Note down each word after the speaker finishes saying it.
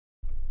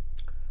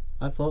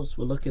Hi folks,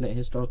 we're looking at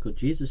historical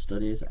Jesus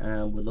studies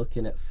and we're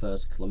looking at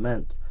 1st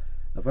Clement,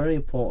 a very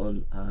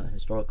important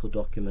historical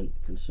document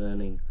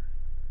concerning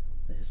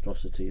the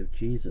historicity of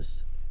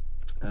Jesus.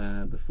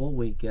 Before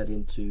we get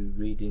into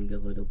reading a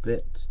little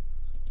bit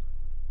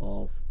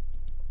of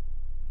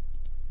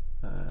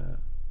just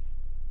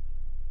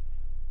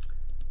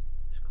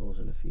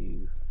closing a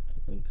few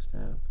links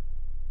down.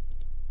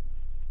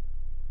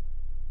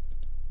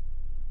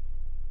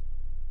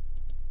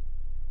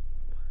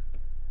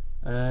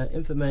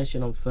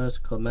 Information on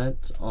 1st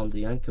Clement on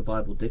the Anchor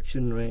Bible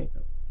Dictionary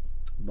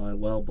by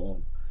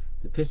Wellborn.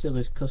 The epistle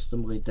is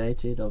customarily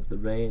dated of the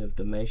reign of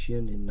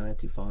Domitian in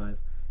 95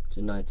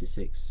 to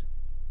 96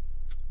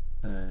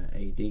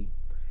 AD. The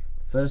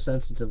first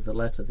sentence of the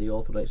letter, the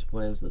author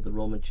explains that the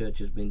Roman Church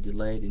has been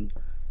delayed in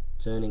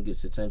turning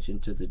its attention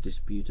to the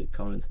dispute at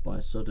Corinth by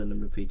sudden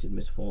and repeated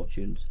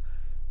misfortunes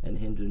and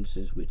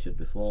hindrances which had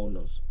befallen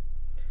us.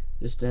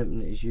 This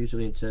statement is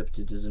usually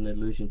interpreted as an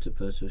allusion to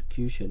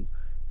persecution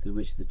through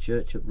which the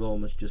Church at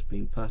Rome has just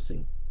been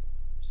passing.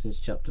 Since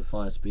chapter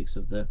 5 speaks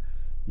of the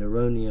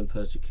Neronian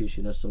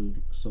persecution as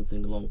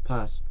something long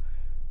past,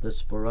 the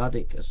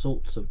sporadic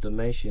assaults of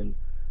Domitian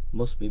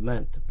must be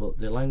meant, but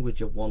the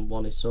language of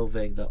 1:1 is so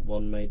vague that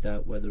one may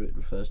doubt whether it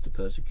refers to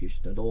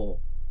persecution at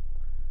all.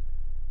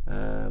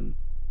 So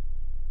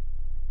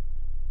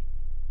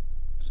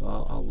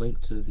I'll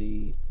link to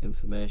the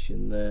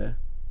information there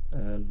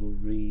and we'll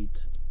read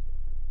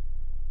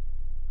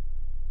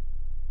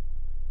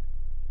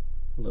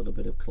a little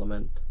bit of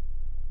Clement.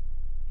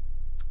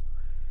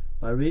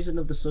 By reason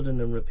of the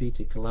sudden and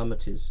repeated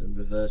calamities and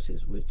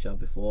reverses which are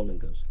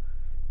befalling us,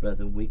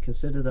 brethren, we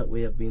consider that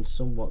we have been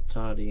somewhat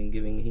tardy in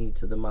giving heed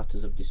to the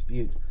matters of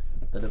dispute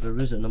that have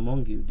arisen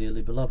among you,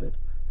 dearly beloved,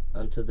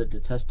 and to the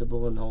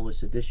detestable and holy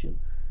sedition,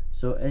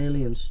 so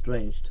alien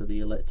strange to the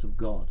elect of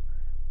God,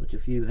 which a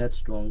few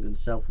headstrong and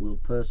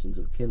self-willed persons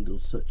have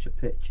kindled such a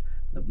pitch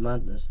of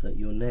madness that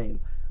your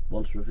name,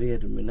 once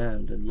revered and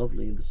renowned and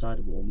lovely in the sight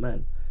of all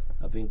men,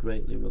 have been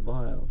greatly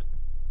reviled.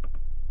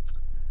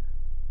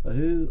 For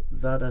who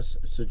that has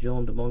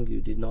sojourned among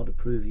you did not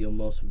approve your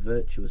most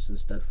virtuous and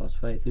steadfast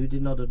faith? Who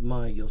did not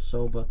admire your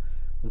sober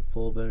and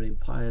forbearing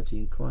piety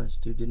in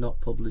Christ? Who did not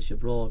publish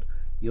abroad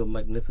your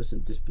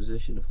magnificent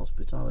disposition of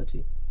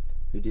hospitality?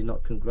 Who did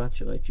not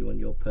congratulate you on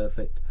your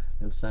perfect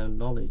and sound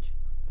knowledge?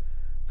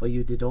 For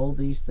you did all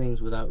these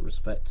things without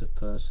respect of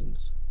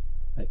persons,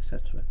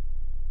 etc.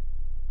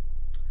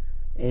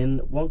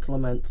 In 1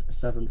 Clement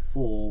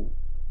 7:4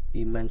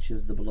 he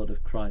mentions the blood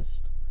of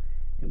Christ.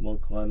 In 1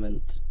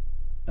 Clement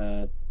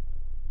I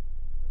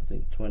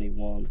think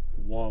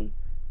 21:1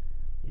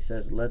 he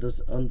says, let us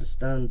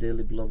understand,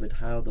 dearly beloved,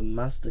 how the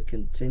Master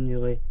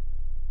continually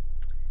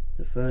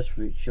the first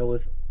fruit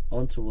showeth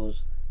unto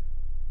us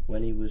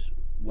when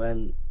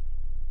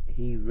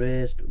he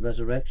raised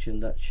resurrection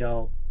that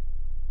shall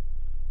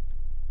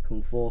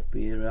come forth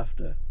be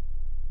hereafter.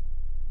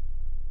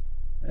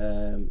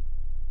 Him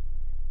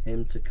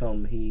to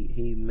come,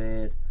 he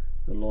made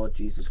the Lord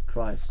Jesus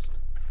Christ,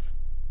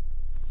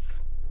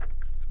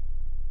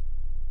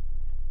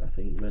 I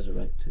think,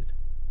 resurrected.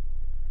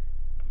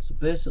 So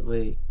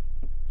basically,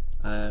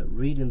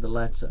 reading the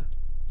letter,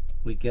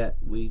 we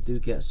do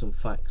get some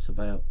facts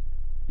about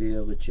the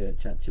early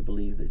church actually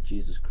believe that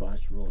Jesus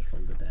Christ rose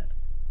from the dead.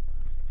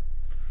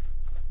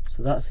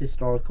 So that's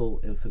historical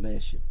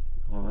information.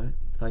 Alright,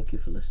 thank you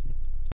for listening.